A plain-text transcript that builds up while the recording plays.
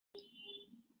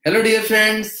Hello dear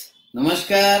friends,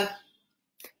 Namaskar.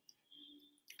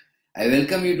 I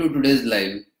welcome you to today's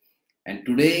live, and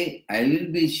today I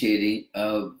will be sharing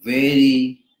a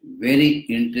very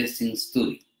interesting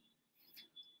story.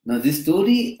 Now this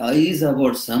story is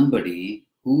about somebody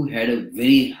who had a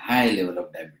very high level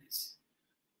of diabetes.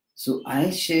 So I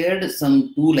shared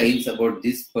some 2 lines about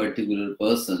this particular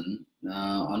person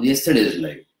on yesterday's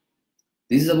live.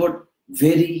 This is about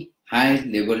very high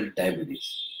level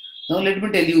diabetes. Now let me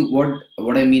tell you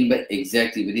what I mean by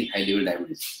exactly very high level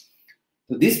diabetes.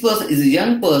 So this person is a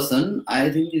young person, I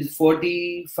think is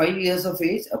 45 years of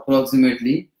age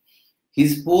approximately.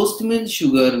 His post-meal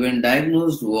sugar when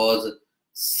diagnosed was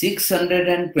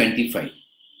 625.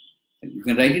 You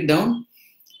can write it down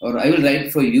or I will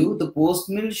write for you. The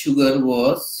post-meal sugar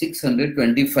was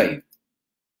 625.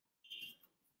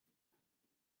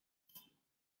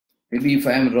 Maybe if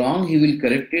I am wrong, he will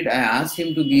correct it. I asked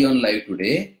him to be on live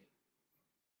today.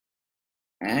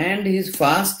 And his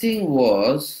fasting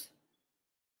was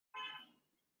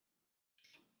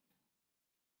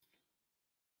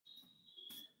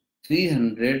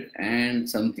 300 and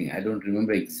something. I don't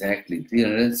remember exactly.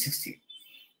 360.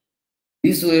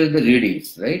 These were the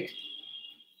readings, right?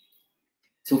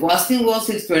 So fasting was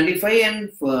 625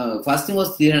 and fasting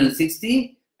was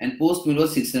 360 and post-meal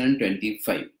was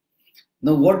 625.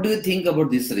 Now what do you think about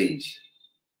this range?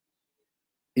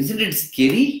 Isn't it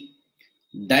scary?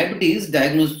 Diabetes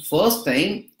diagnosed first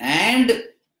time and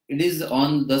it is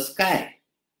on the sky.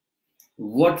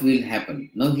 What will happen?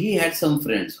 Now he had some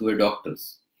friends who were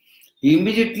doctors. He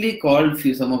immediately called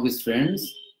some of his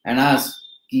friends and asked,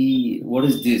 what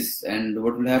is this and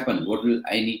what will happen? What will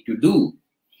I need to do?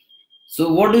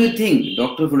 So what do you think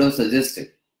doctor would have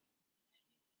suggested?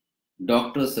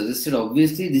 Doctor suggested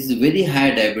obviously this is very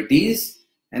high diabetes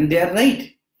and they are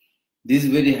right. This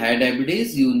very high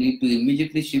diabetes, you need to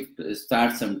immediately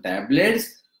start some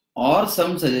tablets, or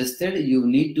some suggested you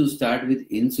need to start with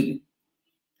insulin.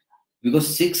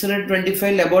 Because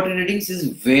 625 laboratory readings is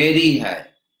very high.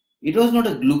 It was not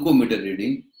a glucometer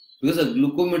reading, because a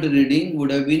glucometer reading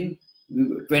would have been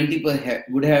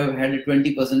would have had a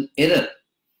 20% error.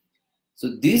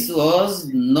 So this was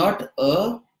not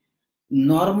a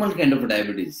normal kind of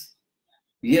diabetes.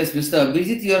 Yes, Mr.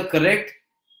 Abhijit, you are correct.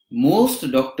 Most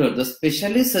doctors, the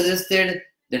specialists suggested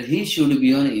that he should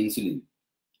be on insulin,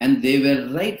 and they were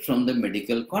right from the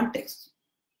medical context.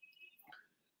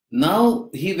 Now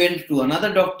he went to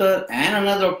another doctor and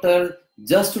another doctor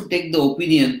just to take the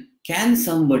opinion, can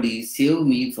somebody save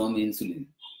me from insulin?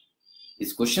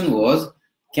 His question was,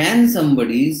 can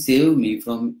somebody save me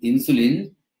from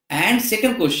insulin? And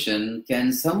second question,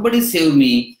 can somebody save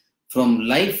me from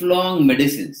lifelong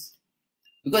medicines?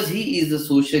 Because he is a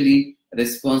socially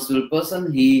responsible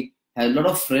person. He has a lot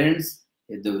of friends.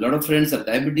 A lot of friends are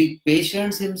diabetic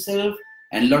patients himself,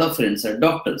 and a lot of friends are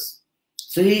doctors.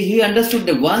 So he understood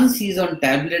that once he is on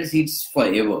tablets, it's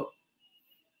forever.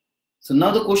 So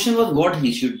now the question was what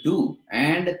he should do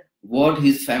and what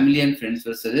his family and friends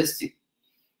were suggesting.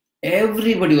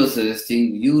 Everybody was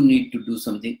suggesting you need to do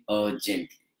something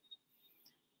urgently.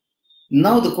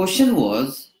 Now the question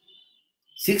was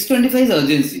 625 is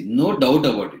urgency, no doubt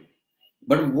about it.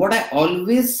 But what I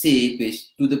always say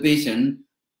to the patient,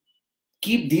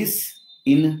 keep this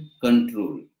in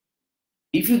control.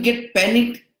 If you get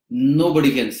panicked,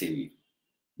 nobody can save you.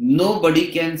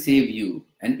 Nobody can save you.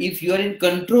 And if you are in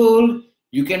control,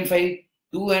 you can find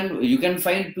 2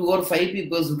 or 5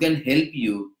 people who can help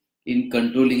you in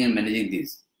controlling and managing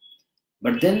this.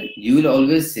 But then you will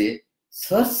always say,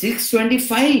 sir,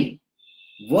 625,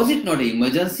 was it not an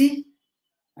emergency?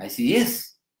 I say, yes.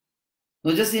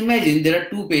 Now just imagine there are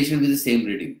 2 patients with the same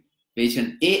reading,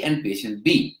 patient A and patient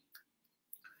B.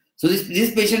 So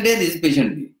this patient A, this is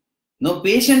patient B. Now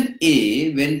patient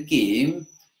A, when came,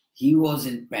 he was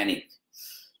in panic.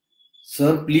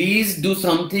 Sir, please do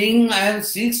something. I have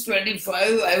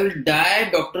 625, I will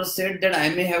die. Doctor said that I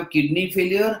may have kidney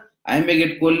failure, I may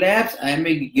get collapse, I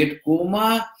may get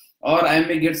coma, or I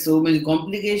may get so many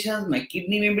complications. My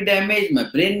kidney may be damaged, my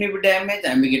brain may be damaged,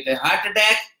 I may get a heart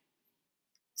attack.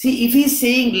 See, if he's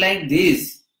saying like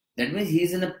this, that means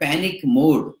he's in a panic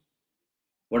mode.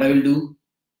 What I will do?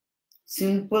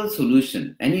 Simple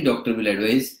solution. Any doctor will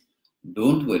advise,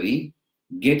 don't worry,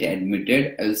 get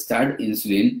admitted, I will start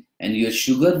insulin and your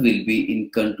sugar will be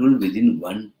in control within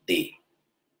 1 day.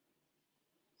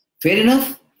 Fair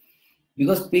enough?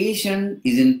 Because patient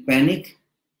is in panic,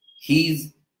 he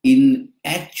is in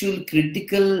actual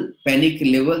critical panic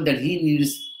level that he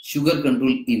needs sugar control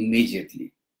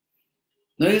immediately.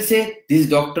 Now you will say, this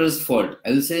doctor's fault.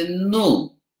 I will say,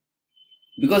 no.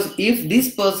 Because if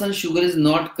this person's sugar is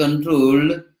not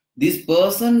controlled, This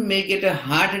person may get a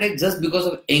heart attack just because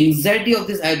of anxiety of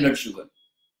this high blood sugar.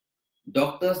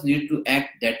 Doctors need to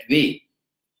act that way,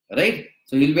 right?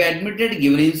 So he'll be admitted,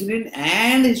 given insulin,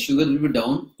 and his sugar will be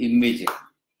down immediately.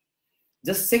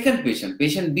 The second patient,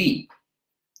 patient B.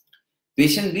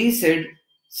 Patient B said,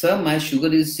 sir, my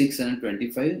sugar is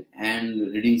 625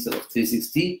 and readings of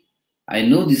 360. I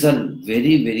know these are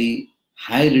very, very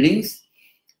high readings.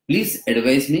 Please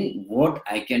advise me what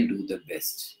I can do the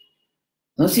best.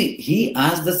 Now see, he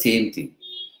asked the same thing,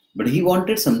 but he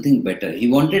wanted something better. He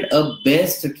wanted a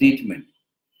best treatment.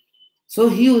 So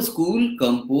he was cool,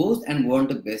 composed, and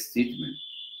want a best treatment,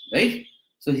 right?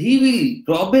 So he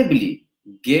will probably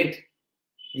get,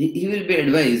 he will be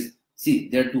advised, see,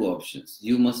 there are two options.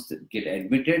 You must get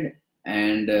admitted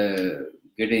and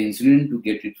get an insulin to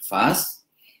get it fast.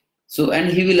 So, and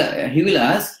he will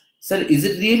ask, sir, is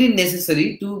it really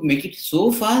necessary to make it so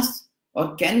fast,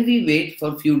 or can we wait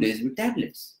for a few days with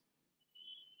tablets?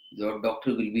 The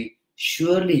doctor will be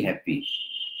surely happy.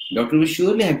 Doctor will be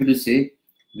surely happy to say,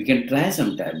 we can try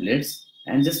some tablets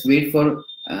and just wait for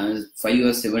 5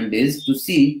 or 7 days to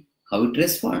see how it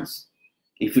responds.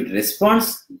 If it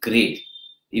responds, great.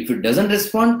 If it doesn't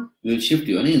respond, we will shift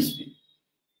you on insulin.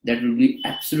 That will be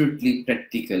absolutely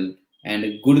practical and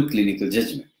a good clinical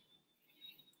judgment.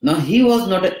 Now, he was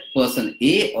not a person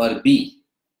A or B.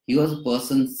 He was a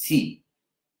person C.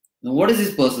 Now, what is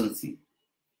this person C?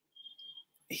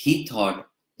 He thought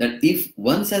that if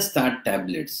once I start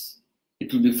tablets,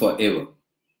 it will be forever.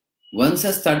 Once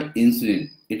I start insulin,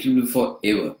 it will be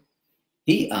forever.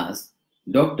 He asked,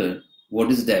 doctor,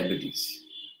 what is diabetes?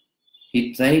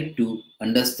 He tried to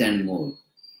understand more.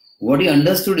 What he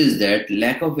understood is that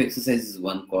lack of exercise is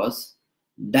one cause,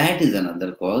 diet is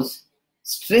another cause,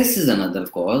 stress is another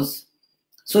cause.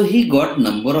 So he got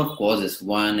number of causes,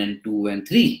 1 and 2 and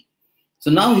 3.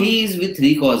 So now he is with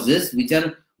 3 causes which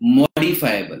are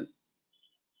modifiable.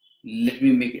 Let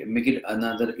me make it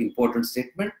another important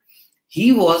statement.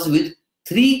 He was with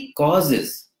 3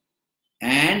 causes,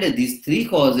 and these 3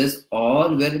 causes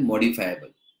all were modifiable.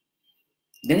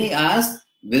 Then he asked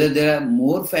whether there are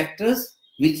more factors,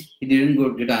 which he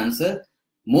didn't get answer.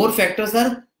 More factors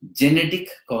are genetic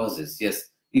causes. Yes,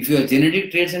 if you have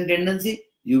genetic traits and tendency,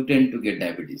 you tend to get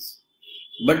diabetes.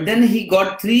 But then he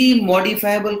got 3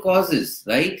 modifiable causes,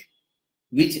 right?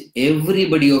 Which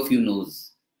everybody of you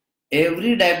knows.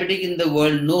 Every diabetic in the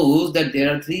world knows that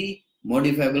there are 3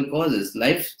 modifiable causes: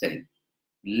 lifestyle,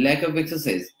 lack of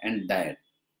exercise, and diet.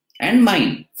 And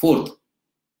mind, 4th.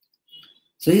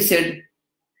 So he said,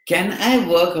 can I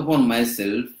work upon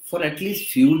myself for at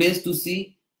least few days to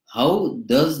see how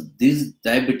does this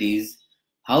diabetes,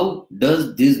 how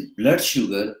does this blood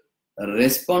sugar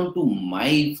respond to my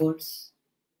efforts?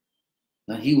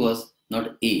 Now he was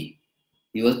not A,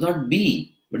 he was not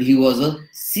B, but he was a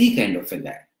C kind of a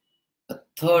guy, a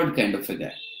 3rd kind of a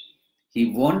guy. He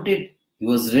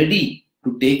was ready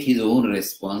to take his own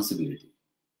responsibility.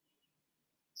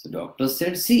 So doctor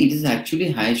said, see, it is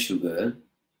actually high sugar,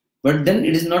 but then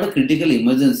it is not a critical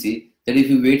emergency that if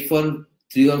you wait for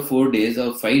 3 or 4 days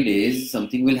or 5 days,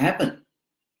 something will happen.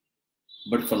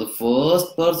 But for the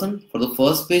first person, for the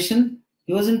first patient,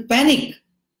 he was in panic.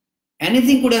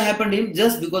 Anything could have happened to him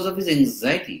just because of his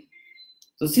anxiety.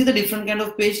 So see the different kind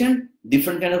of patient,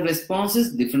 different kind of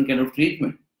responses, different kind of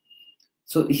treatment.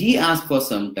 So he asked for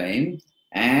some time,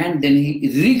 and then he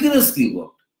rigorously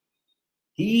worked.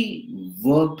 He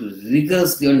worked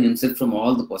rigorously on himself from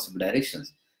all the possible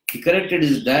directions. He corrected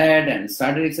his diet and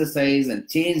started exercise and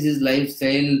changed his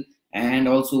lifestyle and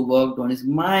also worked on his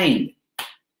mind.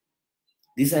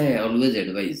 This I always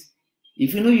advise.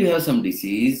 If you know you have some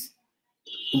disease,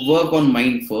 work on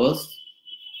mind first.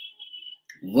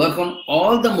 Work on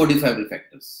all the modifiable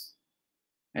factors.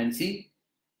 And see,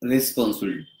 response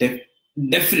will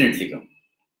definitely come.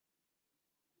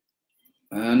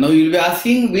 Now you will be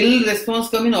asking, will response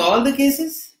come in all the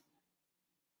cases?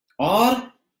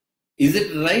 Or is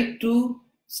it right to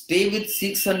stay with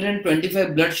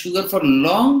 625 blood sugar for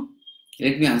long?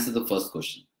 Let me answer the first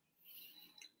question.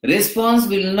 Response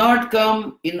will not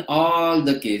come in all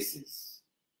the cases.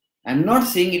 I am not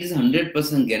saying it is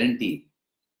 100% guarantee.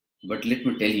 But let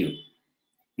me tell you,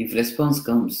 if response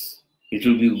comes, it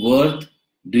will be worth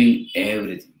doing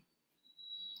everything.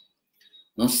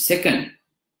 Now second,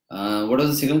 what was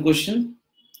the second question?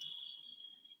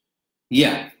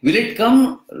 Yeah, will it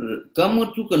come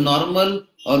to normal,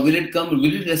 or will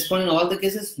it respond in all the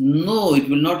cases? No, it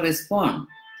will not respond.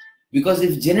 Because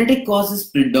if genetic cause is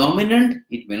predominant,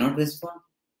 it may not respond.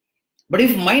 But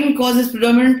if mind cause is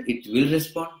predominant, it will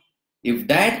respond. If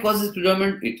diet cause is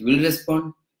predominant, it will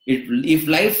respond. If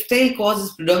lifestyle cause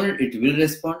is predominant, it will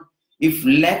respond. If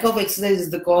lack of exercise is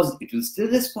the cause, it will still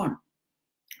respond.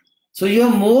 So you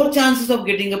have more chances of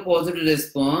getting a positive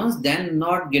response than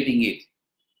not getting it.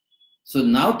 So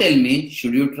now tell me,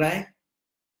 should you try?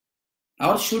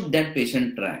 Or should that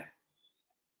patient try?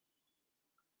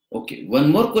 Okay,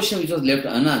 one more question which was left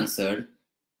unanswered.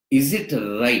 Is it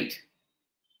right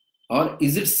or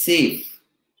is it safe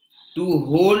to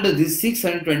hold this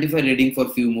 625 reading for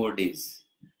few more days?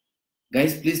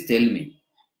 Guys, please tell me.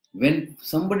 When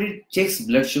somebody checks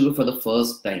blood sugar for the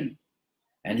first time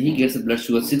and he gets a blood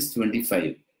sugar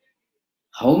 625,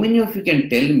 how many of you can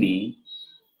tell me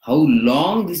how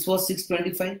long this was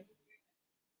 625?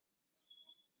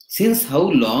 Since how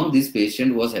long this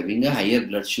patient was having a higher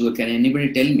blood sugar? Can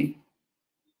anybody tell me?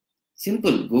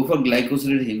 Simple. Go for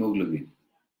glycosylated hemoglobin.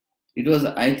 It was,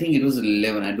 I think it was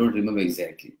 11. I don't remember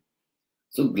exactly.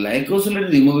 So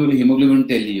glycosylated hemoglobin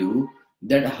tell you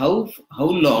that how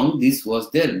long this was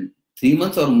there. 3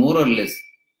 months or more or less.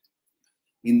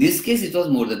 In this case, it was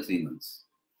more than 3 months.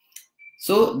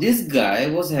 So this guy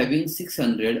was having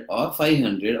 600 or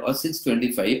 500 or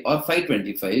 625 or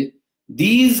 525.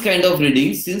 These kind of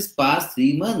readings since past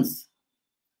 3 months.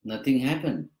 Nothing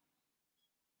happened.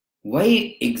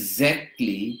 Why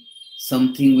exactly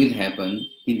something will happen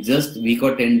in just a week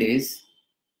or 10 days?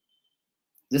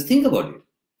 Just think about it.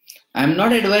 I am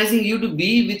not advising you to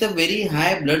be with a very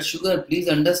high blood sugar. Please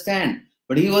understand.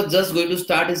 But he was just going to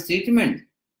start his treatment.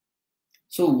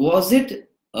 So was it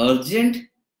urgent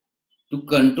to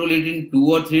control it in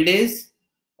 2 or 3 days?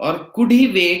 Or could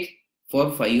he wait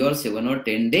for 5 or 7 or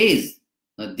 10 days?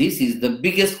 Now this is the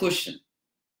biggest question.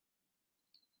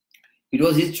 It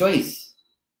was his choice.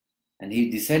 And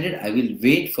he decided, I will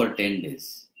wait for 10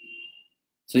 days.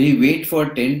 So he waited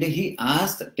for 10 days. He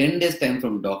asked 10 days time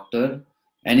from doctor.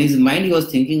 And in his mind he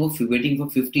was thinking of waiting for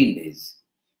 15 days.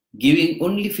 Giving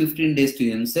only 15 days to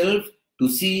himself to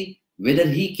see whether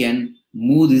he can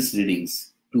move these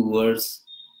readings towards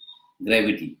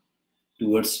gravity,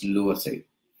 towards lower side.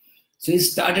 So he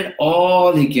started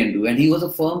all he can do, and he was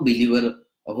a firm believer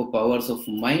of the powers of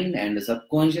mind and the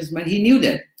subconscious mind. He knew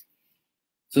that.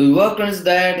 So he worked on his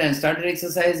diet and started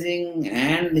exercising,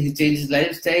 and he changed his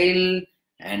lifestyle,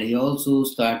 and he also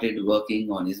started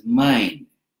working on his mind.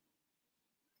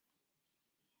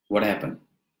 What happened?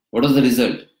 What was the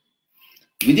result?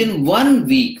 Within 1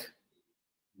 week,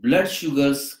 blood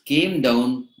sugars came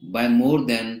down by more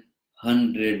than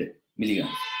 100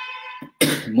 milligrams.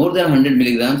 More than 100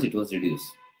 milligrams it was reduced.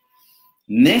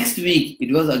 Next week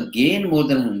it was again more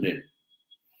than 100.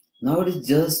 Now it is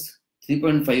just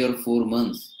 3.5 or 4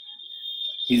 months.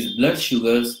 His blood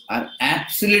sugars are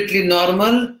absolutely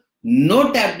normal.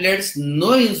 No tablets, no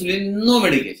insulin, no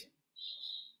medication.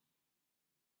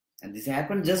 And this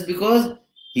happened just because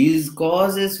his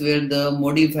causes were the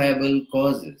modifiable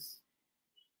causes.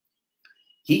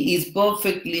 He is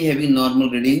perfectly having normal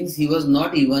readings. He was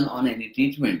not even on any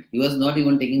treatment. He was not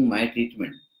even taking my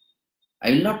treatment.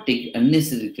 I will not take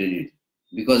unnecessary credit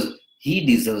because he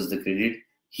deserves the credit.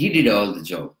 He did all the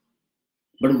job.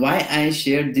 But why I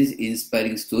shared this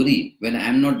inspiring story when I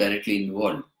am not directly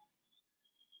involved?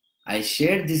 I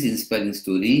shared this inspiring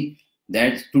story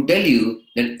that to tell you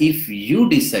that if you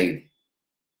decide,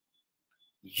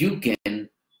 you can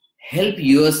help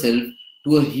yourself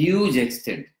to a huge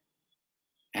extent.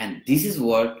 And this is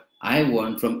what I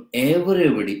want from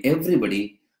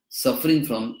everybody suffering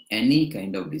from any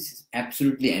kind of disease,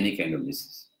 absolutely any kind of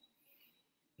disease.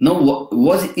 Now,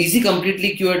 is he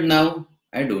completely cured now?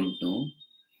 I don't know.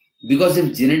 Because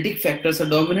if genetic factors are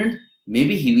dominant,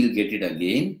 maybe he will get it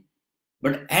again.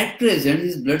 But at present,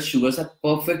 his blood sugars are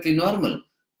perfectly normal.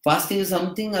 Fasting is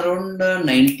something around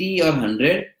 90 or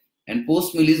 100 and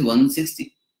post-meal is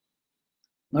 160.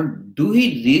 Now, do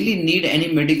he really need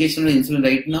any medication or insulin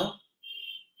right now?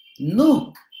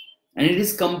 No. And it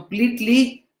is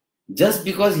completely just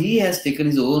because he has taken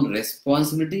his own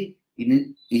responsibility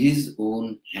in his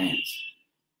own hands.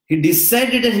 He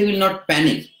decided that he will not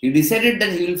panic. He decided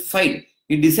that he will fight.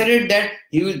 He decided that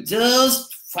he will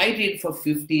just fight it for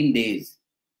 15 days.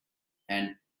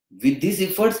 And with these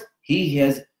efforts, he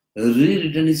has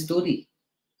rewritten his story.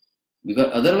 Because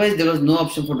otherwise, there was no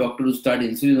option for doctor to start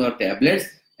insulin or tablets,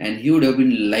 and he would have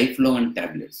been lifelong on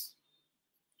tablets.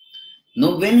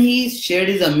 Now, when he shared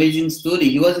his amazing story,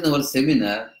 he was in our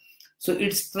seminar. So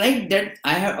it's like that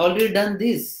I had already done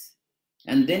this.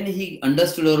 And then he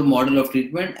understood our model of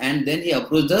treatment, and then he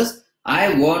approached us.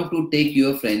 I want to take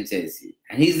your franchisee.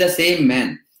 And he's the same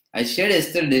man. I shared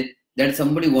yesterday that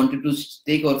somebody wanted to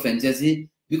take our franchisee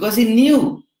because he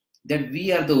knew that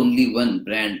we are the only one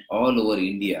brand all over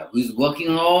India who is working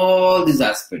on all these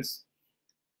aspects.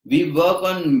 We work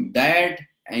on diet,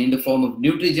 in the form of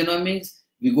nutrigenomics.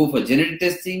 We go for genetic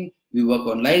testing. We work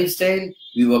on lifestyle.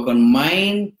 We work on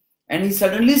mind. And he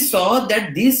suddenly saw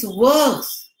that this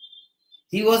works.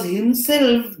 He was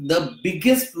himself the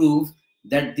biggest proof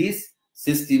that this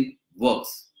system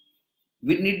works.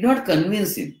 We need not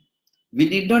convince him. We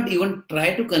did not even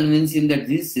try to convince him that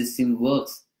this system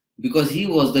works, because he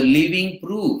was the living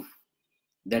proof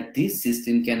that this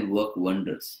system can work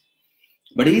wonders.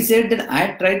 But he said that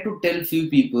I tried to tell few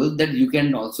people that you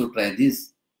can also try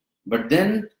this. But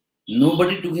then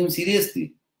nobody took him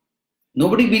seriously.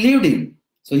 Nobody believed him.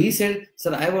 So he said,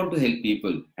 sir, I want to help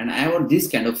people and I want this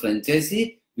kind of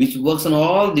franchisee which works on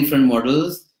all different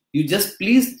models. You just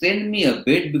please train me a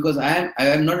bit, because I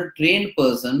am not a trained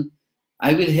person.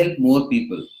 I will help more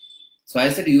people. So I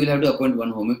said, you will have to appoint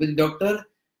one homeopathy doctor.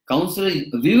 Counselor,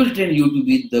 we will train you to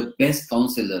be the best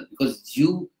counselor, because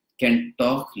you can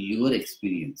talk your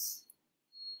experience.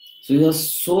 So he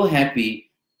was so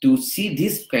happy to see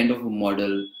this kind of a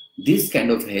model, this kind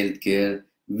of healthcare,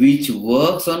 which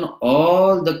works on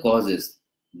all the causes,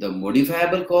 the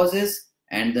modifiable causes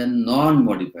and the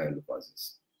non-modifiable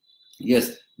causes.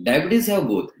 Yes, diabetes have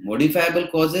both modifiable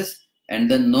causes and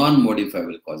the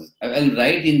non-modifiable causes. I will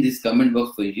write in this comment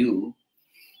box for you.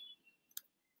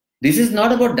 This is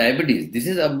not about diabetes. This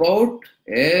is about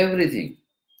everything.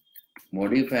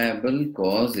 Modifiable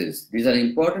causes. These are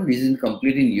important. This is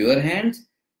complete in your hands.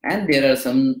 And there are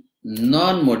some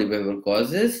non-modifiable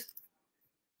causes.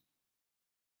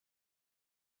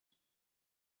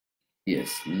 Yes,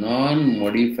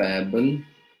 non-modifiable.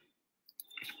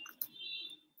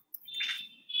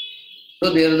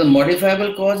 So there are the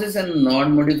modifiable causes and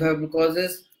non-modifiable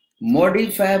causes.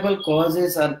 Modifiable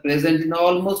causes are present in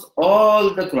almost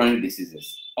all the chronic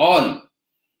diseases. All.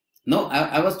 Now,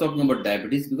 I was talking about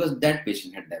diabetes because that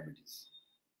patient had diabetes.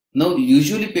 Now,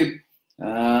 usually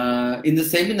in the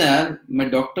seminar, my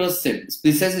doctor said,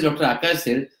 specialist Dr. Akash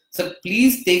said, sir,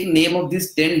 please take name of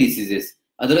these 10 diseases.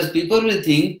 Otherwise, people will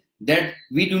think that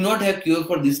we do not have cure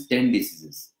for these 10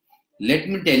 diseases. Let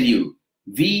me tell you,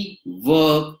 we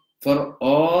work for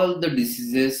all the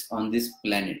diseases on this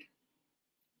planet.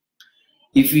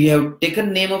 If you have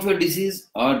taken name of your disease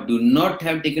or do not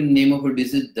have taken name of your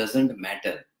disease, doesn't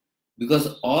matter,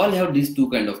 because all have these two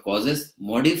kind of causes,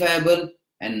 modifiable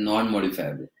and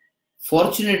non-modifiable.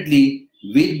 Fortunately,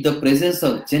 with the presence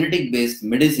of genetic based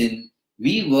medicine,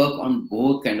 we work on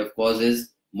both kind of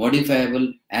causes,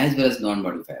 modifiable as well as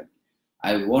non-modifiable.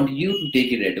 I want you to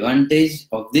take advantage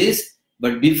of this,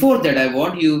 but before that I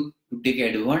want you to take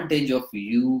advantage of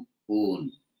you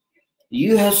own.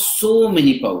 You have so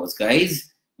many powers,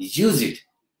 guys. Use it.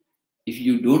 If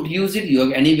you don't use it, you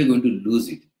are anyway going to lose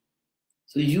it.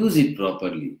 So use it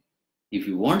properly. If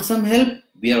you want some help,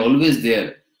 we are always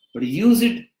there. But use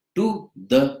it to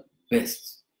the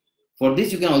best. For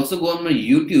this, you can also go on my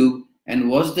YouTube and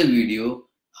watch the video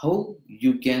how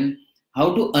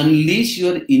to unleash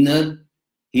your inner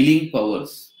healing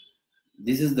powers.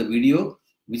 This is the video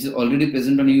which is already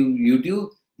present on YouTube.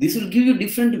 This will give you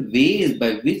different ways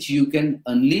by which you can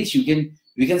unleash,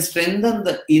 we can strengthen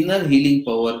the inner healing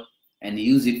power and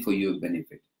use it for your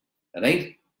benefit.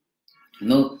 Right?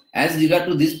 Now, as regard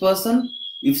to this person,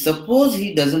 if suppose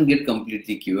he doesn't get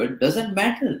completely cured, doesn't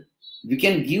matter. We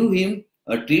can give him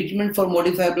a treatment for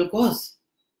modifiable cause.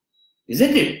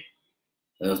 Isn't it?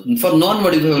 For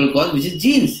non-modifiable cause, which is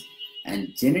genes.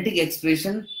 And genetic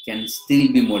expression can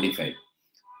still be modified.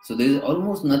 So there is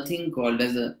almost nothing called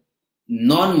as a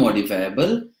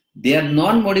non-modifiable. They are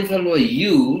non-modifiable by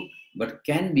you, but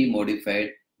can be modified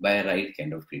by a right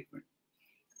kind of treatment.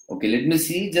 Okay, let me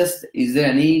see. Just is there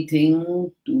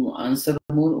anything to answer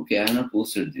more? Okay, I have not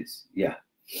posted this. Yeah.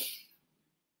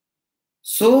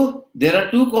 So there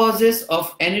are two causes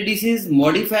of any disease: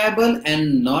 modifiable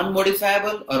and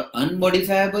non-modifiable or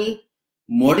unmodifiable.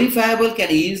 Modifiable can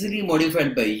easily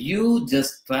modified by you.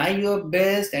 Just try your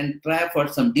best and try for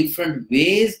some different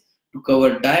ways to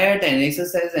cover diet and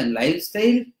exercise and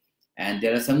lifestyle. And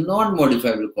there are some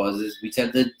non-modifiable causes, which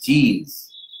are the genes,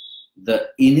 the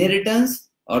inheritance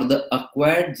or the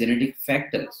acquired genetic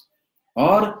factors,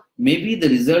 or maybe the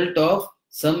result of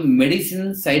some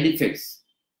medicine side effects,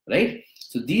 right?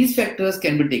 So these factors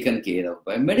can be taken care of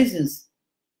by medicines.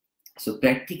 So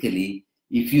practically,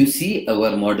 if you see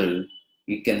our model,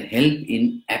 it can help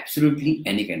in absolutely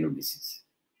any kind of disease.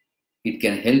 It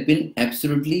can help in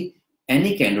absolutely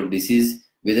any kind of disease,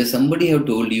 whether somebody have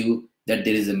told you that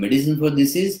there is a medicine for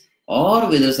disease or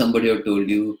whether somebody have told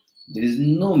you there is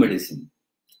no medicine.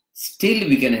 Still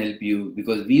we can help you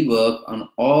because we work on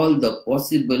all the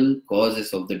possible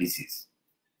causes of the disease.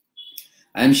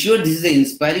 I am sure this is an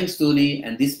inspiring story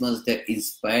and this must have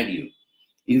inspired you.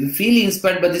 If you feel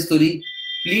inspired by this story,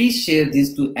 please share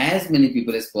this to as many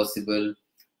people as possible.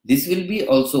 This will be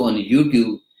also on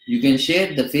YouTube. You can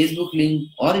share the Facebook link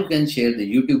or you can share the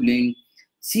YouTube link.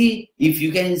 See if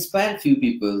you can inspire few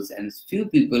people and few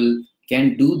people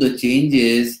can do the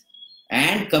changes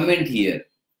and comment here.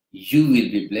 You will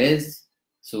be blessed.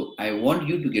 So I want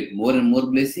you to get more and more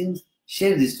blessings.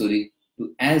 Share this story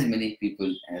to as many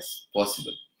people as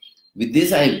possible. With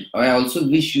this, I also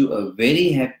wish you a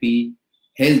very happy,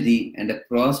 healthy, and a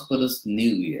prosperous new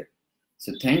year.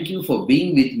 So thank you for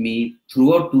being with me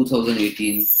throughout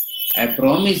 2018. I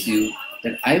promise you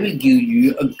that I will give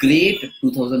you a great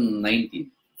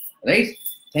 2019. Right?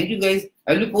 Thank you guys.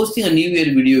 I will be posting a new year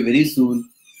video very soon.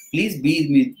 Please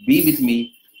be with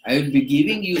me. I will be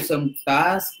giving you some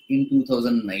tasks in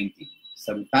 2019.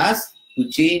 Some tasks to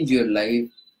change your life,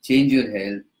 change your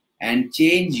health, and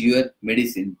change your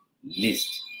medicine list.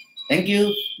 Thank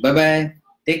you. Bye-bye.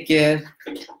 Take care.